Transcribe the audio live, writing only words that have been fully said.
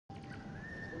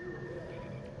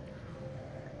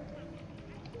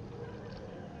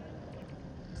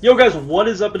Yo guys, what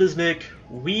is up? It is Nick.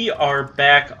 We are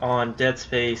back on Dead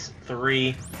Space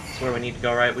 3. That's where we need to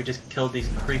go, right? We just killed these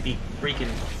creepy freaking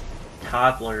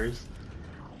toddlers.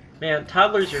 Man,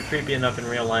 toddlers are creepy enough in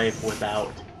real life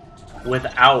without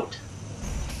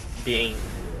being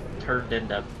turned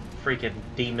into freaking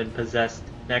demon-possessed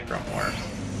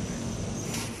necromorphs.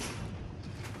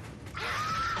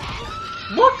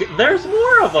 Look, there's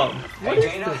more of them! What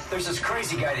Hey Dana, there's this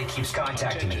crazy guy that keeps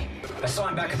contacting me. I saw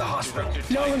him back at the hospital.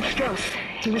 Nolan Strauss.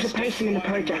 He was a patient in the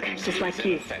project, just like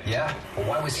you. Yeah? Well,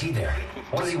 why was he there?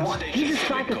 What does he want? He's a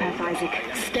psychopath,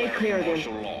 Isaac. Stay clear of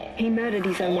him. He murdered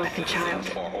his own wife and child.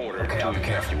 Okay, I'll be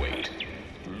careful.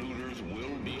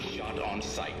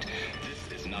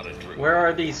 Where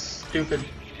are these stupid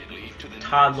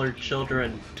toddler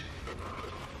children?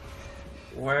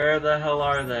 Where the hell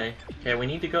are they? Okay, we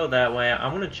need to go that way.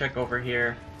 I'm gonna check over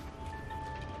here.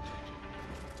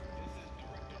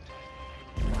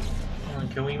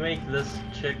 Can we make this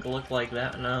chick look like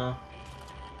that? No.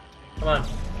 Come on.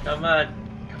 Come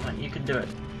on. Come on, you can do it.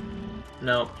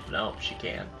 Nope, nope, she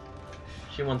can't.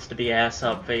 She wants to be ass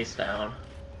up, face down.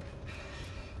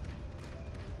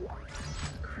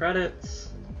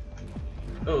 Credits.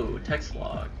 Oh, text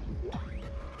log.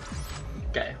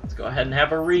 Okay, let's go ahead and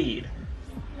have a read.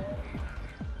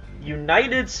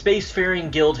 United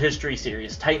Spacefaring Guild History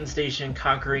Series, Titan Station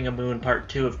Conquering a Moon Part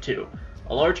 2 of 2.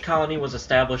 A large colony was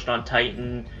established on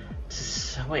Titan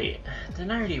to... Wait,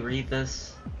 didn't I already read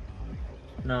this?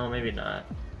 No, maybe not.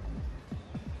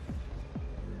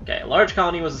 Okay, a large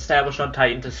colony was established on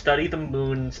Titan to study the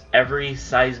moon's every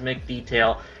seismic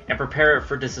detail and prepare it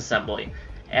for disassembly.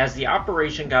 As the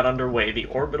operation got underway, the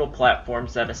orbital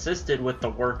platforms that assisted with the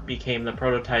work became the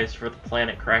prototypes for the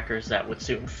planet crackers that would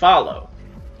soon follow.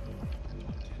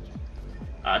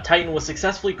 Titan was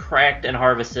successfully cracked and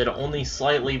harvested, only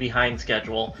slightly behind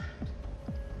schedule.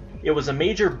 It was a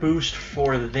major boost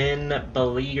for the then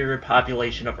beleaguered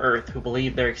population of Earth, who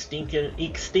believed their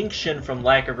extinction from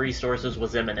lack of resources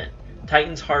was imminent.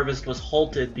 Titan's harvest was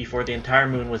halted before the entire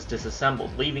moon was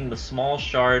disassembled, leaving the small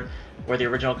shard where the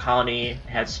original colony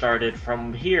had started.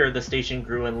 From here, the station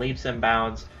grew in leaps and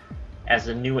bounds as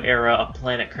a new era of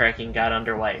planet cracking got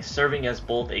underway, serving as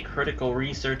both a critical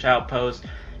research outpost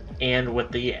and, with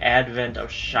the advent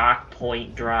of shock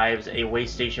point drives, a way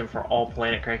station for all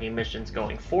planet cracking missions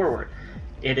going forward.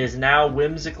 It is now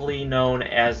whimsically known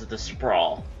as the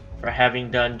Sprawl, for having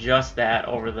done just that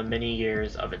over the many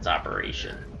years of its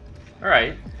operation.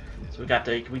 Alright, so we got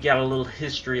a little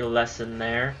history lesson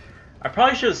there. I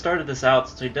probably should have started this out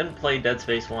since we didn't play Dead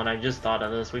Space 1. I just thought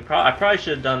of this. I probably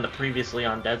should have done the previously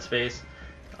on Dead Space,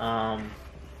 but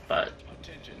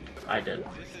I didn't.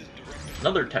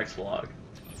 Another text log.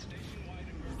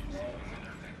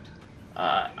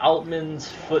 Altman's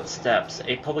Footsteps,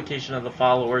 a publication of the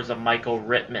followers of Michael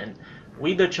Rittman.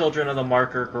 We, the children of the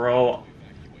marker, grow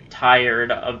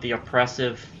tired of the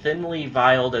oppressive, thinly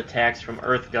veiled attacks from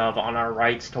EarthGov on our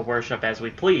rights to worship as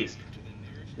we please.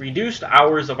 Reduced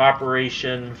hours of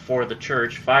operation for the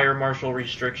church, fire marshal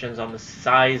restrictions on the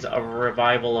size of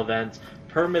revival events,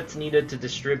 permits needed to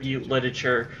distribute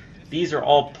literature. These are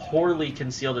all poorly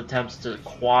concealed attempts to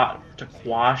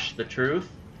quash the truth.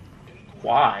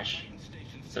 Quash?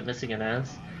 Is it missing an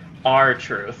S? Our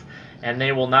truth. And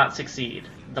they will not succeed.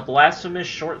 The blasphemous,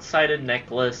 short-sighted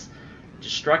necklace,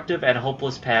 destructive and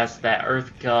hopeless past that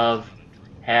EarthGov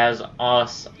has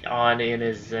us on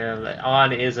is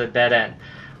a dead end.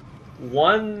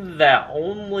 One that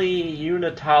only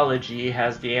Unitology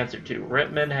has the answer to.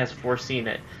 Rittman has foreseen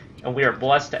it, and we are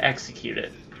blessed to execute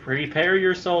it. Prepare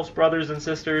yourselves, brothers and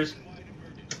sisters.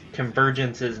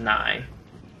 Convergence is nigh.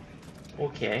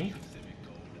 Okay.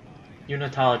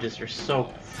 Unitologists are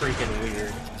so freaking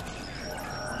weird.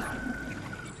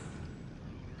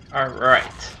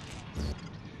 Alright.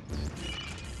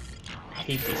 I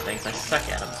hate these things. I suck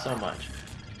at them so much.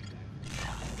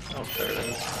 Oh, there it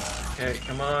is. Okay,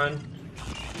 come on.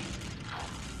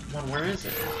 Come on, where is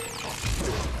it?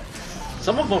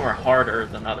 Some of them are harder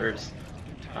than others.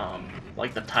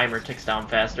 Like the timer ticks down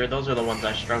faster. Those are the ones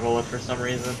I struggle with for some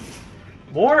reason.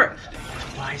 More?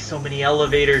 Why so many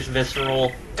elevators,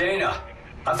 Visceral? Dana,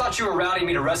 I thought you were routing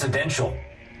me to residential.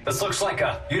 This looks like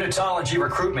a Unitology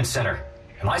recruitment center.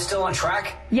 Am I still on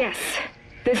track? Yes.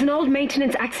 There's an old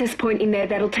maintenance access point in there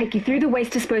that'll take you through the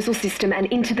waste disposal system and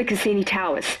into the Cassini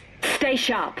Towers. Stay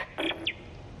sharp.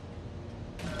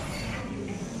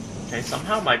 Okay,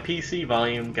 somehow my PC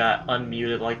volume got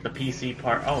unmuted, like the PC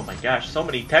part. Oh my gosh, so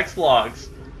many text logs.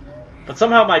 But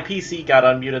somehow my PC got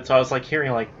unmuted, so I was like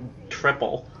hearing like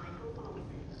triple.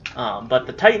 But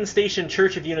the Titan Station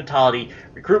Church of Unitology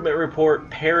recruitment report,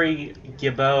 Perry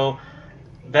Gibbo,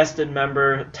 vested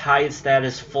member, tithe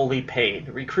status fully paid.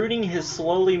 Recruiting has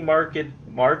slowed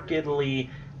markedly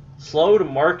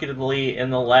in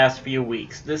the last few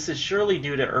weeks. This is surely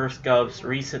due to EarthGov's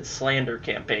recent slander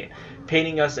campaign,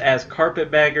 painting us as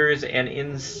carpetbaggers and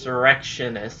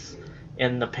insurrectionists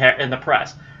in the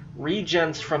press.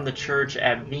 Regents from the church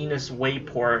at Venus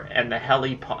Wayport and the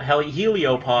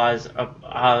Heliopause,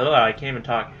 I can't even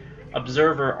talk,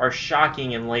 Observer are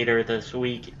shocking in later this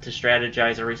week to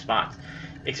strategize a response.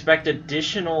 Expect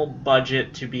additional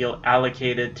budget to be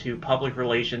allocated to public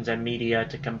relations and media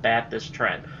to combat this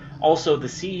trend. Also, the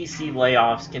CEC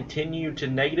layoffs continue to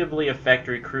negatively affect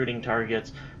recruiting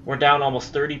targets. We're down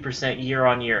almost 30% year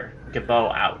on year.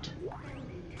 Gabo out.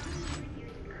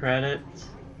 Credits.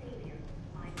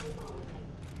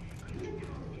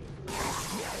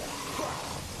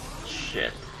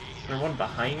 Shit. Is there one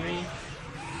behind me?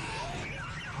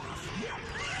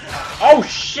 Oh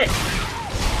shit!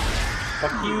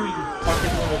 Fuck you, you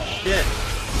fucking little shit.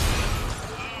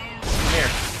 Come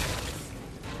here.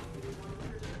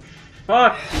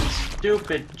 Fuck these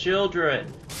stupid children.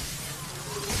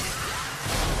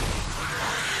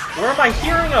 Where am I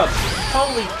hearing them?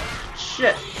 Holy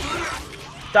shit.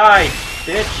 Die,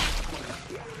 bitch.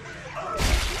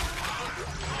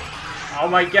 Oh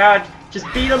my god. Just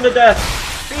beat him to death.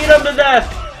 Beat him to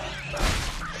death.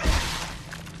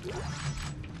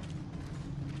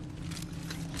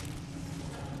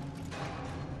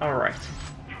 Alright.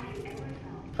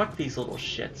 Fuck these little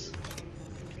shits.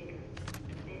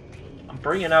 I'm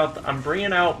bringing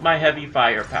out my heavy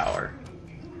firepower.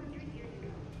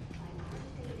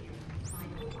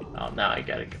 Oh, now I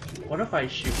gotta go. What if I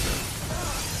shoot them?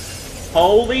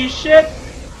 Holy shit!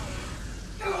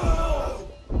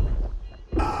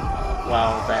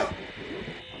 Wow, that...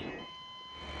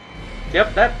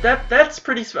 Yep, that's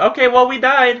pretty... Okay, well, we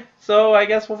died, so I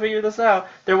guess we'll figure this out.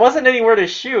 There wasn't anywhere to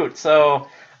shoot, so...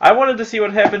 I wanted to see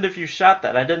what happened if you shot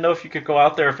that. I didn't know if you could go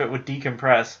out there if it would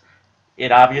decompress.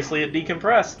 It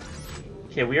decompressed.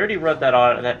 Okay, we already read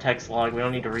that text log. We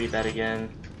don't need to read that again.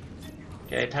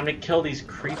 Okay, time to kill these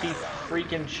creepy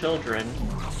freaking children.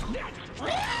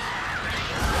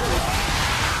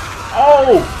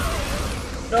 Oh!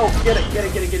 No, get it.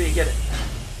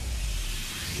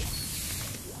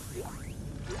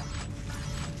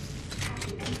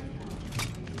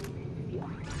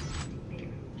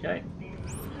 Okay.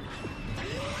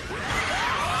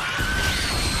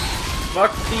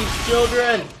 Fuck these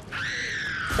children!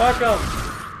 Fuck them!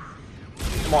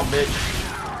 Come on, bitch.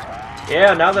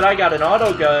 Yeah, now that I got an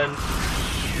auto gun,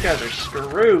 you guys are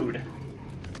screwed.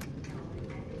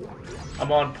 I'm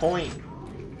on point.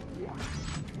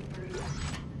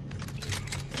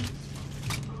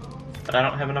 But I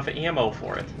don't have enough ammo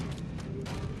for it.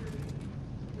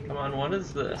 Come on, what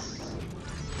is this?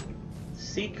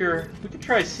 Seeker. We could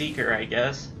try Seeker, I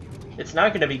guess. It's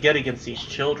not going to be good against these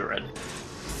children.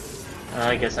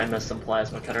 I guess I missed some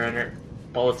plasma cutter under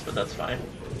bullets, but that's fine.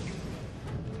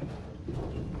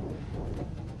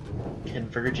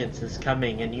 Convergence is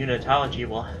coming, and unitology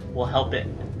will help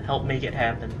make it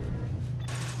happen.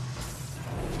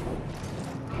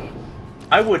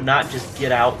 I would not just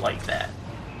get out like that.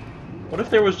 What if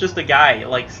there was just a guy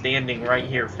like standing right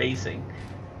here facing?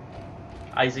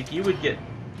 Isaac, you would get...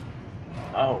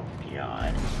 Oh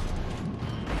god.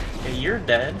 Okay, you're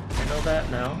dead. I know that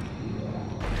now.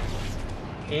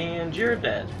 And you're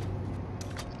dead.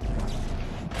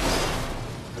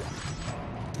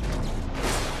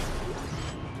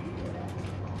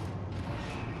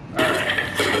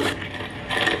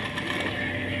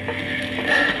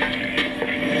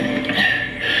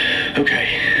 Okay.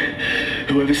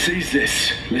 Whoever sees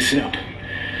this, listen up.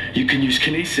 You can use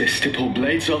kinesis to pull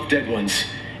blades off dead ones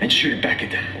and shoot it back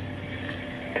at them.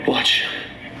 Watch.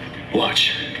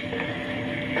 Watch.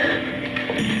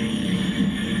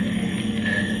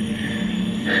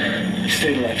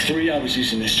 Stayed alive 3 hours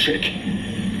using this trick.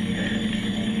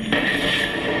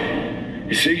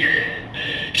 You see?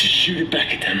 Just shoot it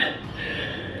back at them.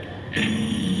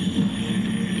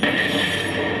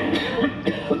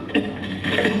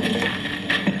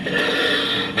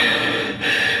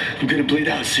 I'm gonna bleed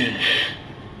out soon.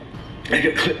 I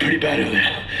got clipped pretty bad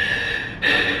earlier.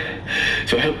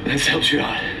 So this helps you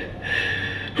out.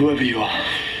 Whoever you are.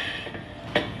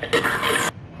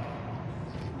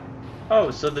 Oh,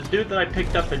 so the dude that I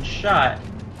picked up and shot,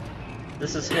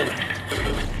 this is him.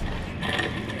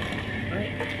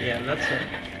 Right? Yeah, that's him.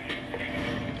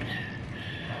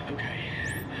 Okay.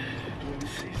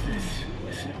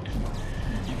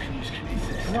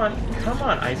 Come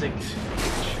on, Isaac.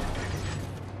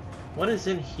 What is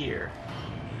in here?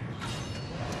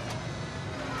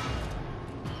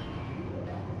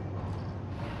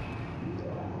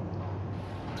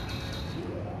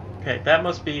 Okay, that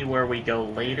must be where we go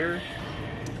later.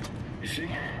 You see?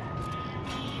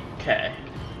 Okay.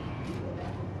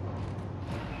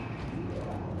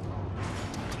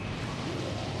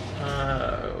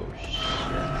 Oh, shit.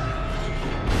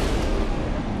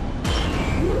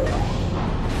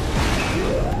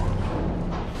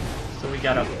 So we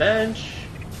got a bench.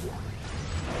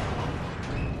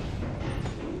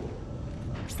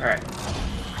 Alright.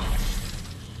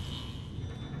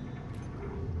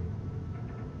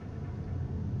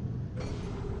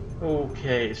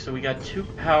 Okay, so we got 2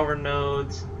 power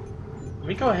nodes. Let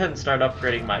me go ahead and start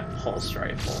upgrading my pulse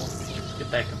rifle. Just get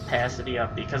that capacity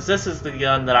up, because this is the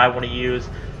gun that I want to use.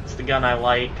 It's the gun I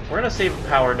like. We're going to save a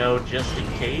power node just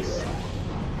in case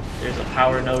there's a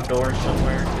power node door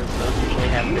somewhere, because those usually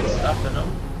have good stuff in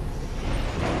them.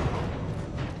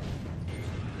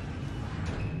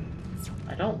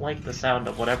 I don't like the sound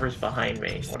of whatever's behind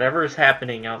me. Whatever is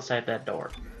happening outside that door.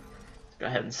 Let's go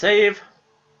ahead and save.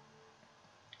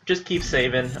 Just keep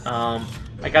saving.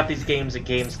 I got these games at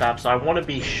GameStop, so I want to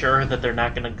be sure that they're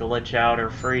not going to glitch out or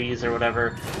freeze or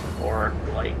whatever, or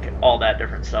like all that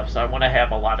different stuff. So I want to have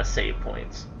a lot of save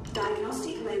points.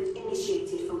 Diagnostic mode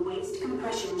initiated for waste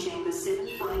compression chamber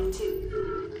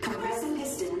 752. Compressor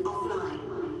piston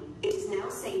offline. It is now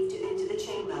safe to enter the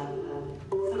chamber.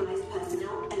 Authorized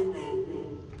personnel only.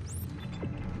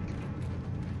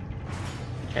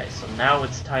 Okay, so now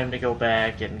it's time to go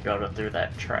back and go through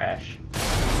that trash.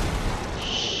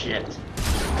 Shit.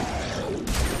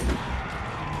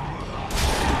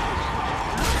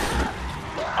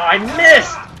 Oh, I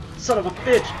missed! Son of a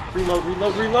bitch! Reload,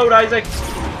 reload, reload, Isaac!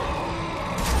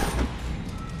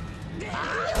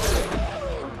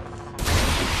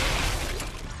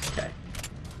 Okay.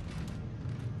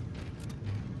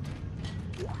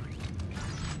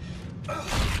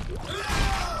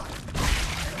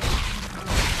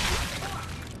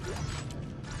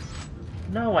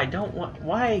 No, I don't want...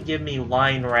 Why give me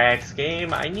line racks,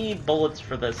 game? I need bullets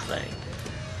for this thing.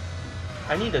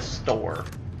 I need a store.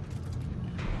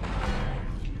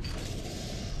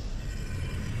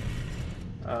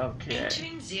 Okay.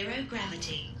 Entering 0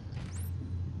 gravity.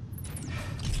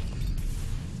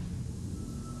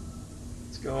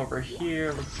 Let's go over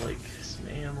here. Looks like some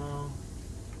ammo.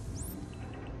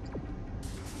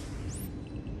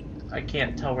 I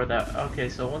can't tell where that... Okay,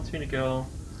 so it wants me to go...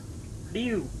 How do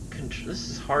you... This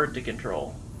is hard to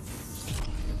control.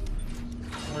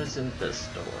 What is in this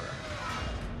door?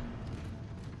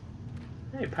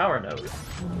 Hey, power node.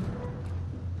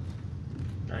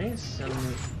 Nice,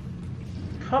 and...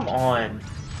 Come on!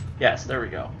 Yes, there we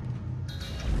go.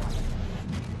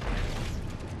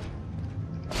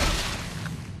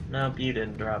 Nope, you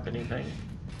didn't drop anything.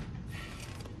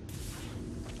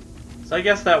 So I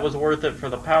guess that was worth it for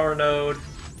the power node.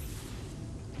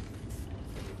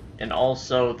 And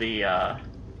also the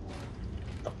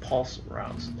pulse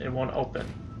rounds. It won't open.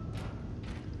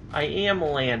 I am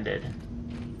landed.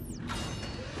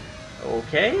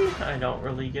 Okay, I don't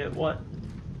really get what.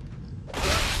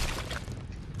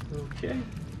 Okay.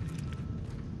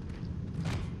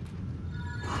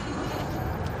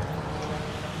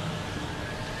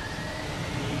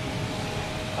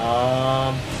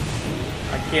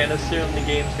 I can't assume the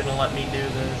game's gonna let me do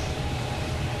this.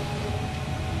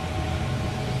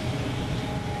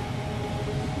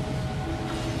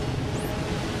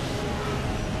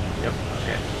 Yep,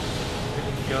 okay. Here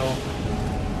we go.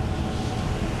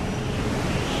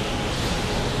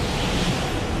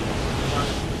 Come on,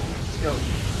 let's go.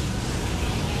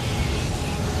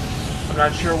 I'm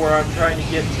not sure where I'm trying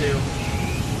to get to.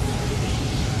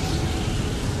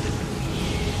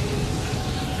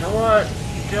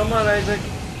 Come on, Isaac.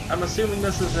 I'm assuming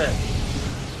this is it.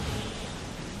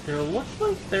 There looks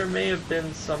like there may have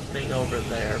been something over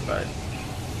there, but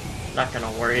not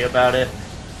gonna worry about it.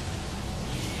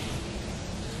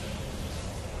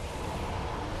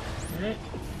 Alright,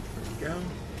 here we go.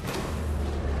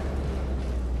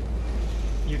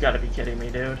 You gotta be kidding me,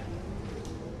 dude.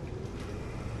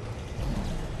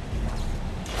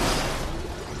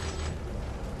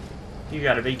 You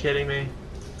gotta be kidding me.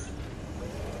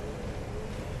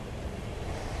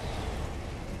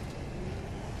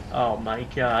 Oh my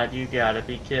god, you gotta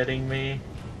be kidding me.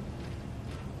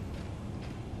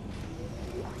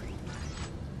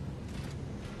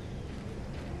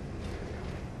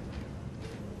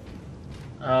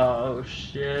 Oh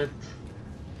shit.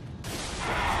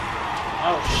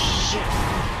 Oh shit.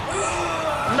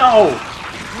 No!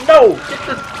 No!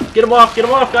 Get him off,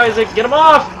 Isaac! Get him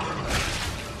off!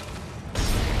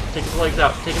 Take his legs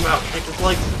out, take him out, take his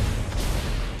legs.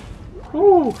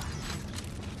 Whew.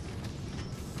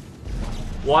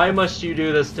 Why must you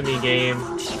do this to me, game?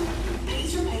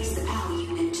 Please replace the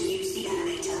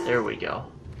There we go.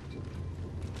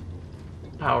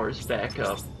 Power's back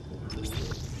up.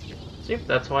 See,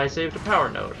 that's why I saved a power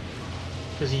node.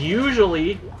 Because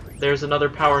usually there's another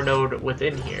power node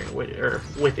within here, or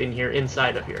within here,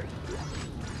 inside of here.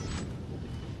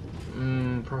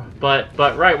 But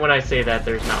right when I say that,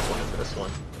 there's not one in this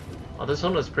one. Oh, this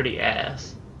one was pretty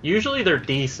ass. Usually they're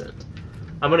decent.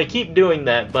 I'm gonna keep doing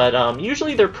that, but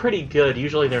usually they're pretty good.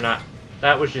 Usually they're not.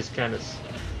 That was just kind of.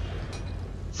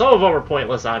 Some of them are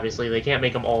pointless. Obviously, they can't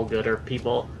make them all good, or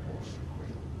people.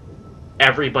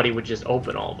 Everybody would just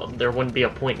open all of them. There wouldn't be a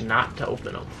point not to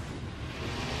open them.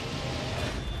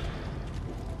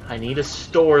 I need a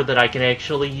store that I can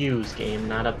actually use, game,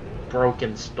 not a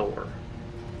broken store.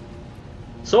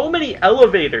 So many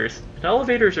elevators. And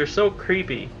elevators are so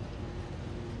creepy.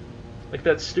 Like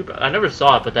that stupid... I never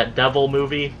saw it, but that Devil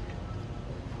movie.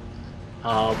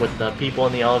 With the people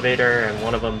in the elevator, and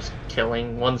one of them's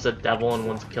killing... One's a devil and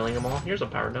one's killing them all. Here's a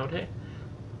power node, hey.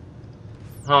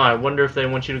 Huh, I wonder if they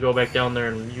want you to go back down there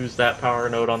and use that power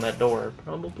node on that door.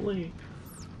 Probably.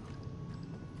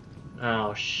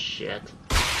 Oh, shit.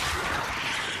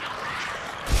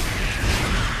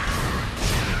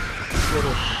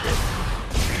 Little shit.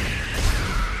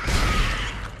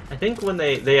 I think when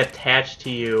they attach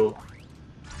to you...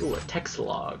 Ooh, a text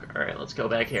log. Alright, let's go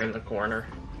back here in the corner.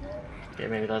 Okay,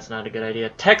 maybe that's not a good idea.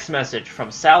 Text message from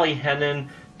Sally Hennon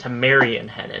to Marion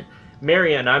Hennon.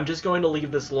 Marion, I'm just going to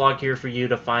leave this log here for you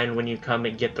to find when you come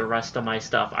and get the rest of my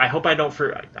stuff. I hope I don't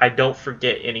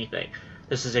forget anything.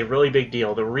 This is a really big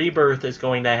deal. The rebirth is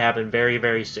going to happen very,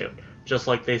 very soon, just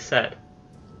like they said.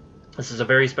 This is a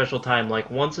very special time,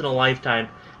 like once in a lifetime,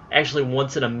 actually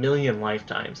once in a million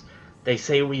lifetimes. They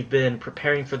say we've been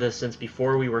preparing for this since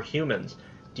before we were humans.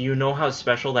 Do you know how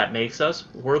special that makes us?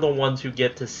 We're the ones who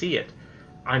get to see it.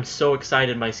 I'm so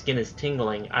excited, my skin is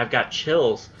tingling. I've got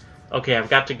chills. Okay, I've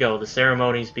got to go. The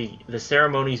ceremonies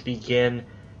begin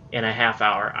in a half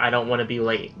hour. I don't want to be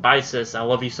late. Bye, sis. I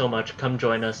love you so much. Come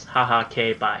join us. Haha,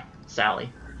 K. Bye.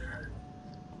 Sally.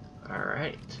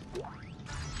 Alright.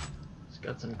 It's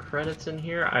got some credits in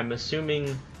here. I'm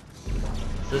assuming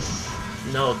this...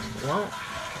 No, well...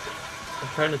 I'm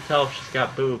trying to tell if she's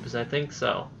got boobs. I think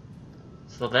so.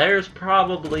 So there's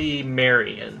probably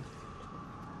Marion.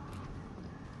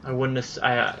 I wouldn't...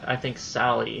 I think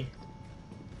Sally...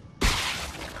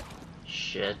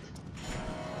 Shit.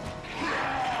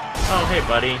 Oh, hey,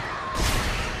 buddy.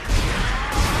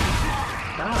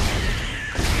 God.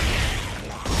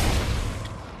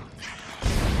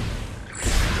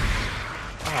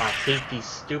 Oh, I hate these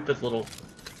stupid little,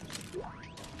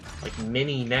 like,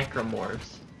 mini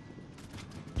Necromorphs.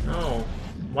 No.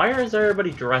 Why is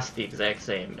everybody dressed the exact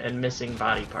same and missing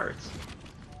body parts?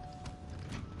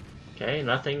 Okay,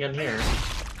 nothing in here.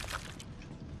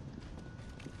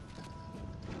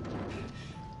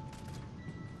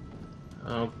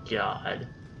 Oh, God.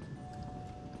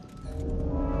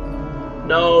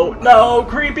 No, no!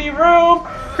 Creepy room!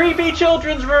 Creepy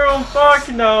children's room! Fuck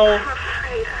no! I'm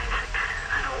afraid, Isaac.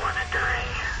 I don't want to die.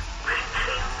 But it's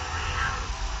the only way out.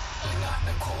 You're not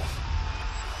Nicole.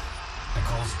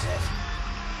 Nicole's dead.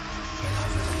 You're not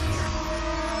really here.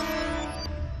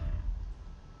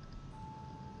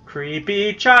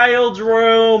 Creepy child's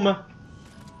room!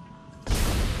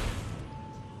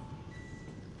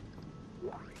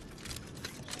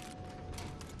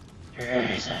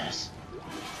 Jesus.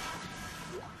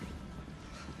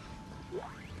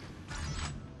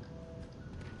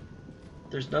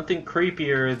 There's nothing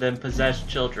creepier than possessed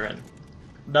children.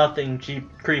 Nothing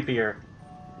creepier.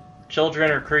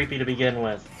 Children are creepy to begin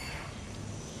with.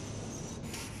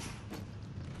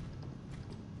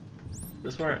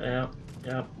 This one,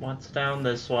 yep, what's down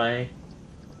this way?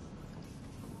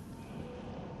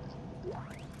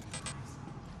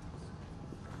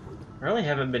 I really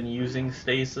haven't been using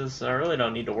stasis, so I really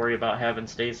don't need to worry about having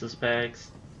stasis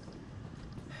packs.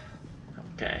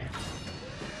 Okay.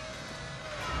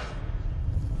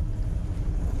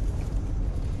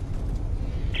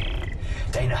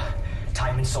 Dana,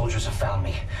 Timon soldiers have found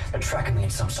me. They're tracking me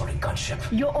in some sort of gunship.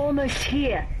 You're almost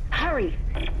here. Hurry.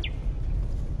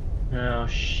 Oh,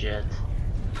 shit.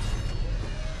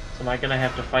 So am I gonna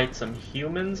have to fight some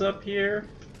humans up here?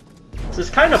 This is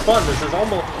kind of fun. This is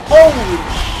almost... Holy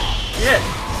shit!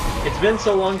 It's been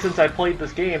so long since I played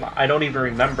this game, I don't even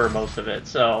remember most of it,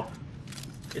 so...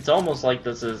 It's almost like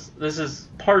this is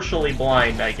partially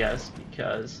blind, I guess,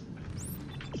 because...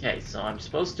 Okay, so I'm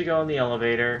supposed to go in the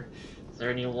elevator. Is there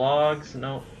any logs?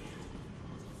 No.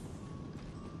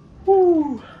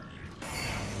 Woo!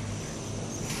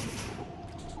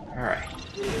 Alright.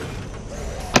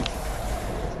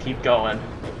 Keep going.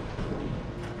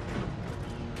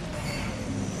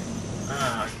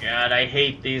 Oh, God, I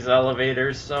hate these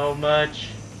elevators so much.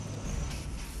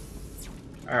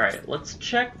 Alright, let's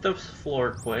check the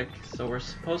floor quick. So we're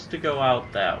supposed to go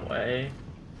out that way.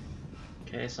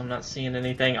 Okay, so I'm not seeing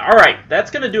anything. Alright,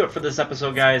 that's going to do it for this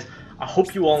episode, guys. I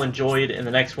hope you all enjoyed. In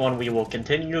the next one, we will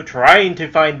continue trying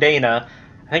to find Dana.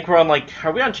 I think we're on, like,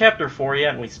 are we on chapter 4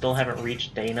 yet and we still haven't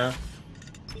reached Dana?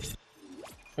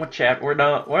 What chapter? We're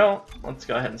not. Well, let's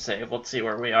go ahead and save. Let's see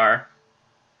where we are.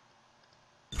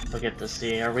 We'll get to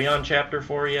see. Are we on chapter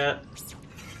 4 yet?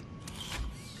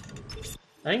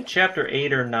 I think chapter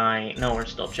 8 or 9... No, we're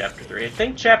still chapter 3. I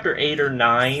think chapter 8 or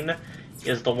 9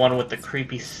 is the one with the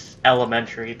creepy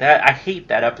elementary. That I hate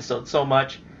that episode so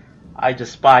much. I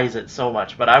despise it so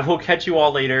much. But I will catch you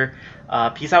all later.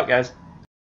 Peace out, guys.